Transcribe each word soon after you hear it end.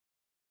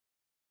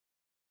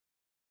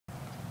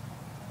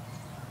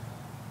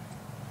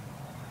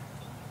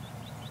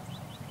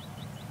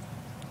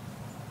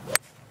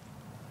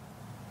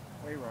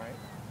Way right.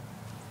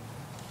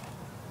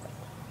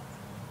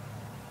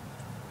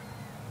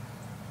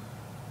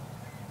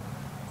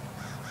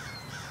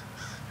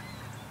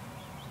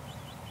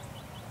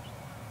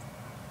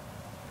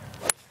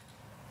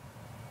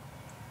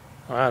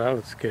 Wow, that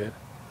looks good.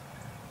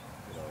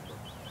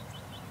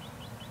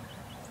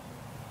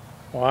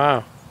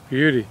 Wow,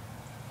 beauty.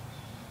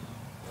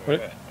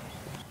 What?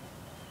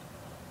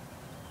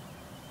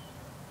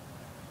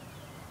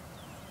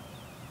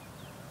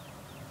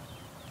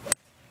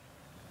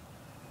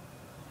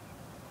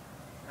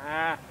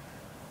 Ah.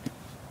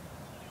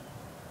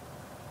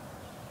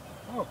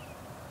 Oh.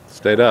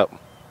 Stayed up.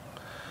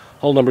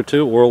 Hole number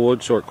 2,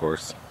 Whirlwood short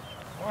course.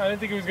 Oh, I didn't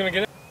think he was gonna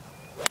get it.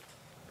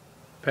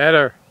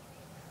 Better.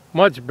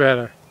 Much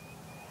better.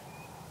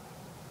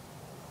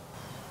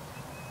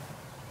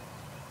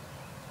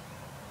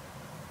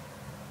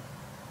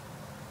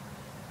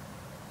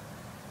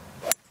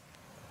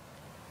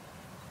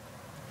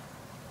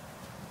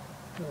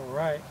 All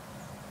right.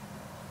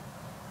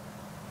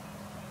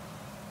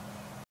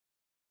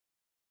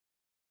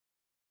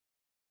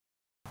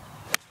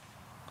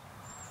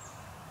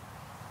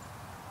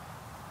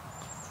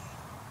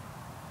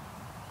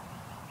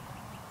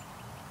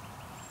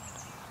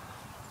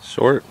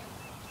 Short.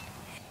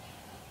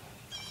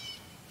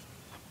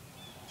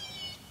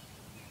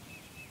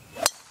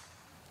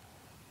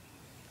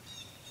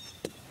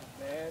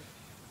 Bad.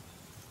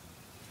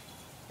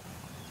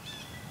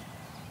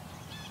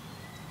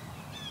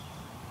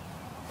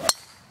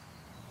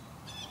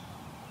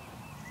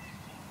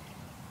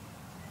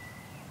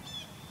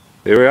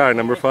 Here we are,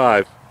 number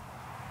 5.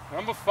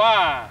 Number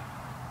 5.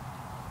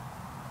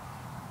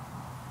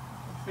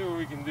 Let's see what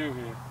we can do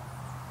here.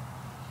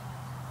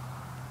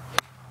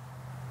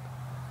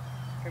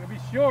 It's gonna be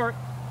short.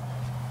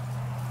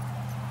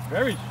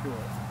 Very short.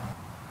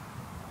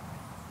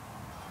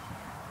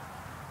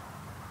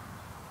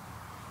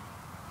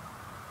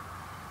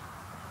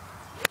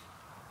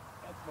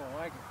 That's more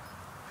like it.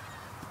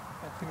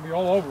 That's gonna be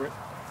all over it.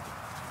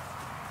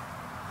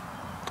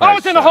 Oh,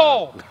 it's in the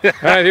hole! All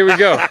right, here we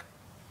go.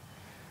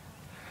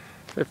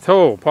 5th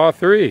hole, par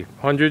 3,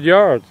 100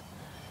 yards.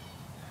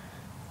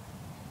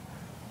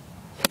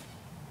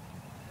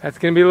 That's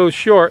going to be a little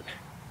short.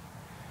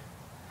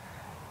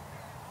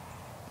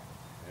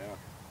 Yeah.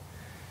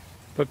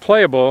 But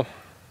playable.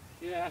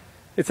 Yeah.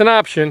 It's an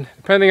option,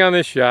 depending on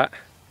this shot.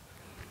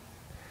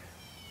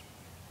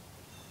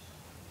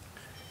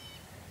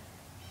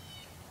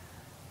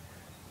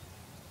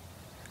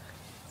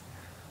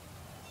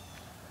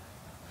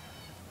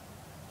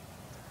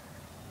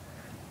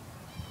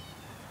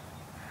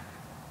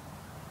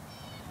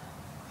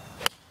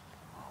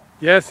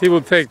 Yes, he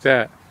will take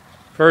that.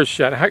 First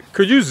shot.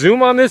 Could you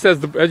zoom on this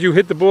as you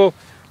hit the ball?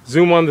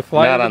 Zoom on the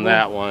fly? Not on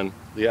that one.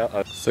 Yeah,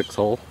 6th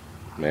hole.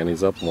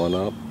 Manny's up, 1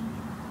 up.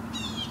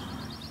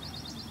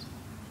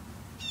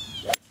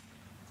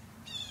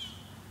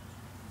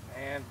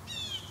 Man.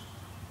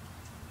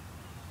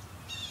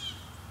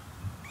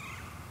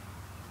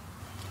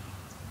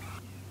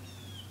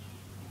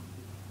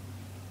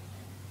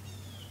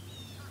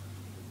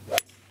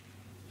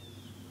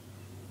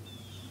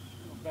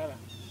 Better.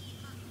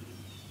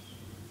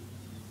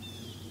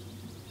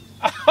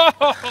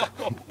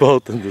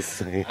 Both in the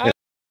same.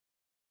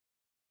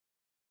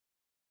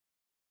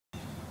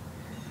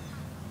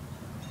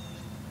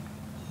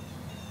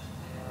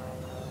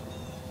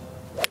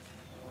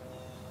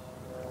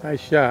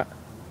 Nice shot.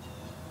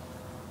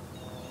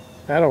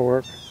 That'll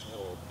work.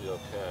 That'll be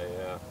okay,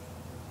 yeah.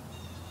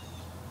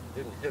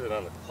 Didn't hit it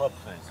on the club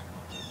face.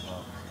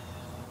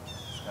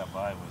 Just got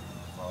by with it.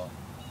 So.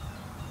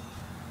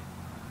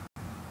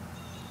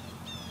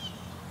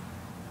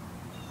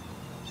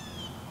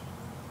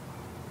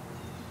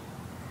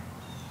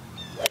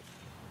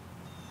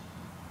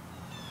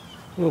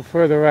 A little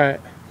further right.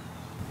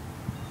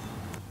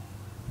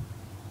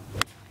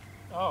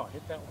 Oh,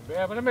 hit that one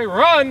bad, but it may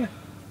run.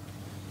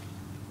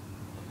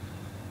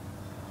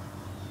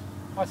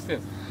 Watch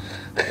this.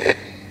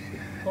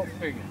 Go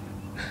figure.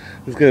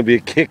 It's going to be a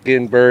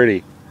kick-in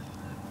birdie.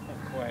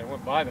 Not quite. I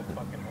went by the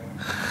fucking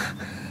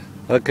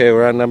hole. Okay,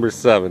 we're on number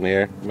 7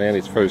 here.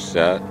 Manny's first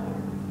shot.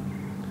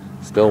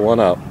 Still 1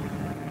 up.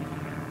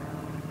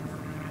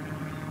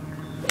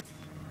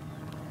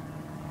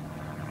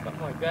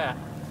 Something like that.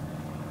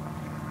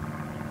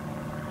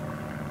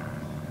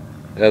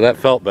 Yeah, that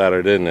felt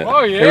better, didn't it?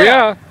 Oh, yeah. Here we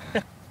are.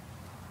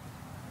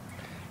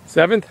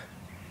 7th,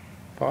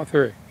 par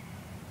 3.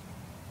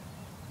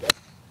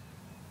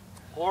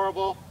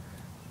 Horrible.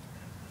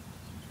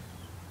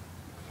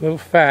 A little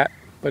fat,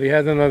 but he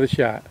has another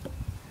shot.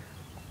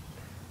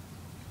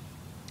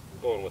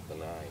 I'm going with the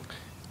 9.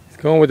 He's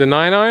going with the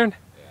 9-iron?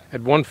 Yeah.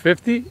 At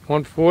 150,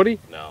 140?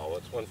 No,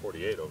 it's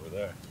 148 over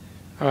there.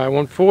 All right,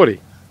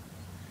 140.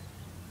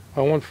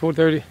 Oh,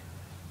 130.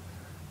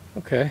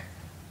 Okay.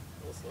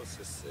 Let's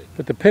just see.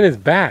 But the pin is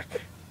back.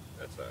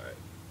 That's all right.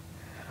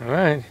 All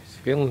right, he's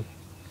feeling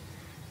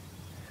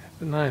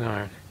the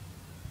 9-iron.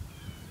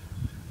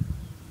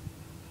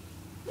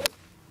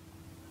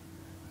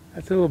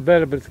 That's a little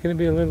better, but it's going to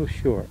be a little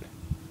short.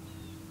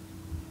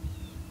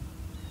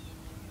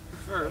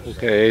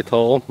 Okay, 8th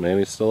hole.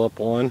 Manny's still up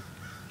 1.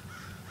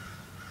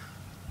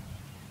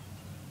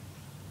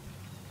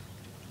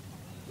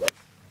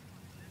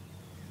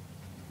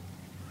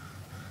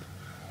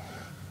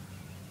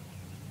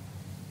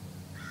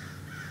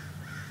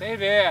 Stay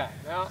there.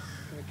 Now, I'm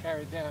going to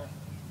carry it down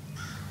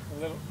a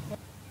little.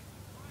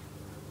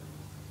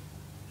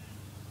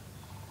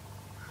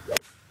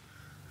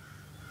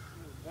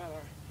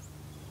 Better.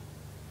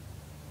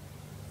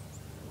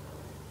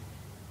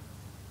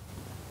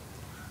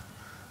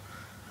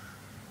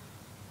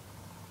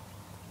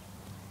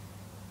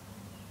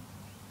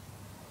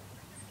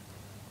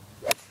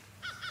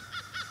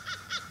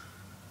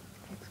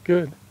 Looks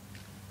good.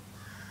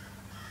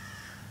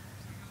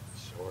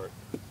 Short.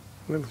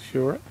 A little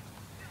short.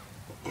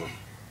 Should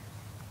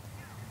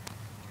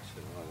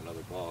have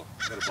another ball.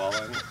 Got a ball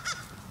in?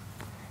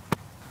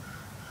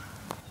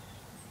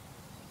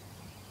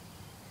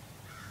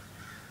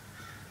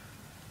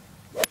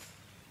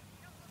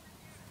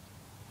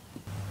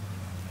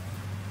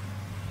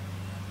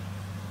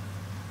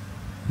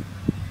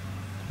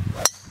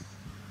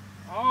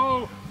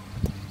 Oh,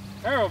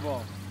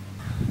 terrible.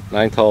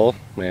 9th hole.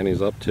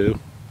 Manny's up 2.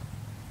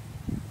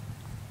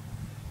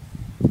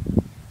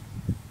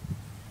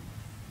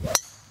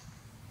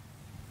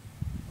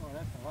 Oh,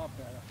 that's a lot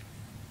better.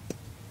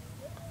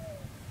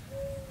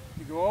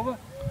 You go over?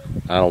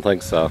 I don't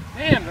think so.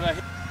 Damn, did I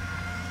hit?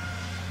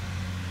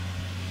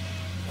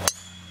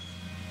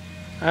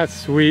 That's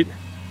sweet.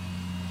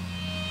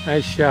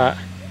 Nice shot.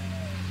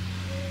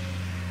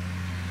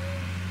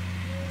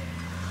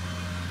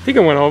 I think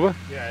it went over.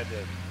 Yeah, I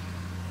did.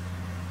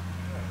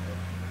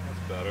 That's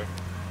better.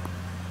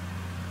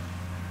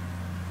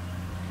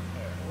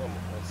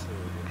 Let's see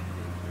what we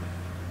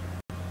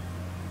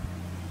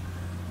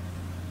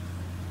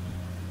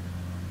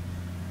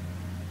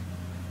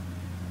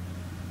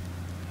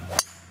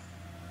get.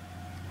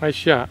 Nice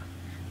shot.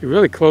 You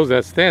really closed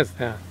that stance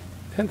down.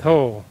 10th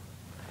hole.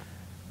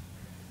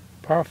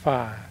 Par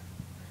 5.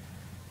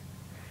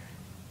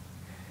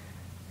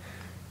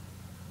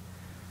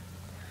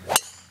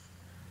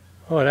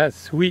 Oh, that's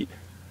sweet.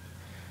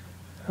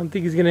 I don't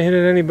think he's going to hit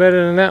it any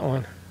better than that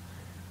one.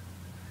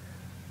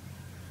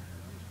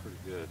 Pretty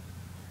good.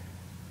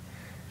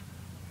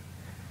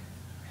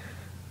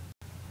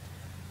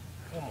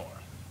 Come on.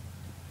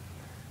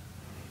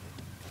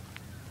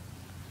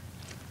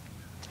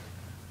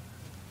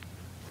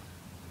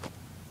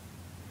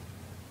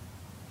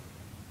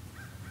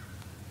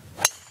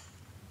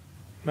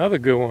 Another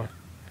good one.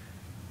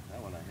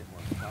 That one I hit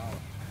more solid.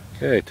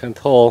 Okay, 10th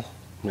hole.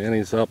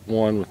 Manny's up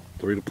 1 with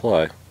 3 to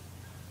play.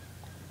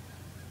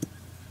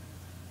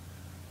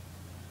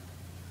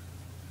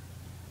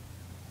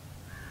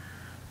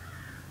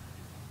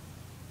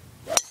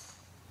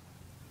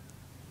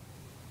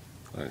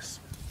 Nice.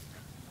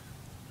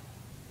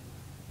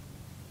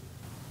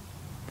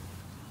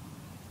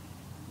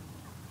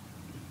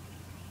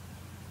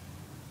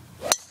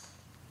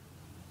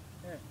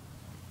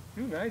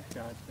 Two nice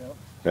shots, though.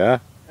 Yeah?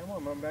 That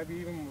one might be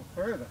even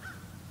further.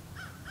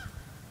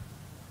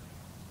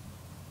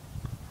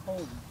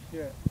 Holy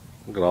shit.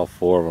 Look at all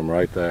 4 of them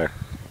right there.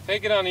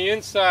 Take it on the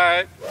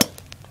inside.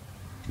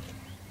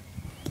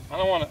 I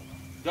don't want to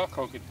duck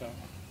hook it, though.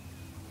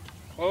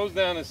 Close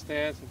down the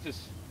stance and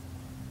just...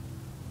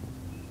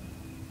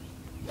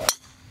 Hit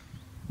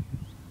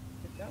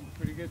that one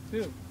pretty good,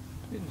 too.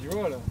 Didn't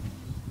draw, though.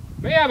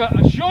 May have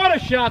a shorter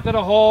shot to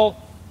the hole.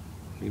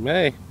 You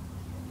may.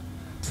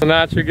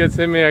 Sinatra gets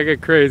in me, I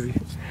get crazy.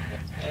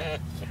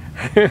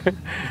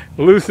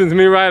 Loosens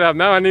me right up.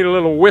 Now I need a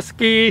little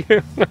whiskey.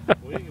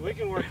 we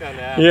can work on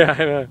that. Yeah,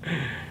 I know.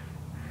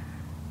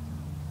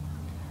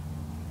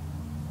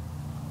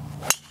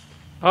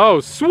 Oh,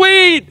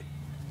 sweet!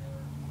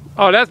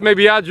 Oh, that's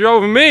maybe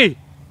outdrove me.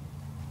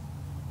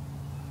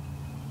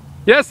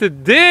 Yes,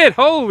 it did.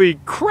 Holy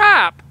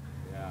crap!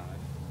 Yeah,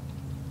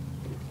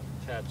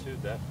 I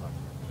tattooed that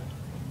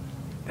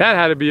fucker. That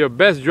had to be your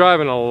best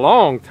drive in a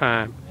long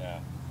time. Yeah.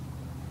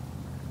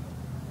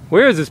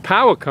 Where is this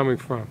power coming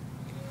from?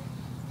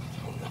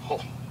 I don't know.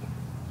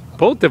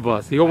 Both of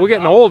us. We're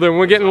getting older and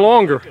we're getting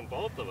longer.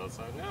 Both of us,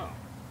 I know.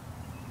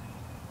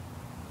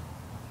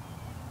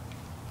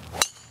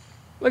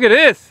 Look at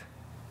this.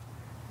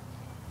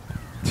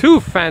 Two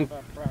fan.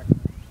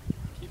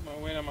 Keep my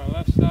weight on my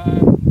left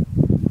side.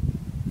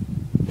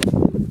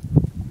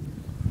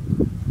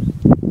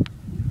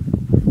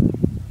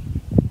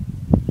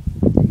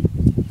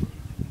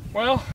 Well,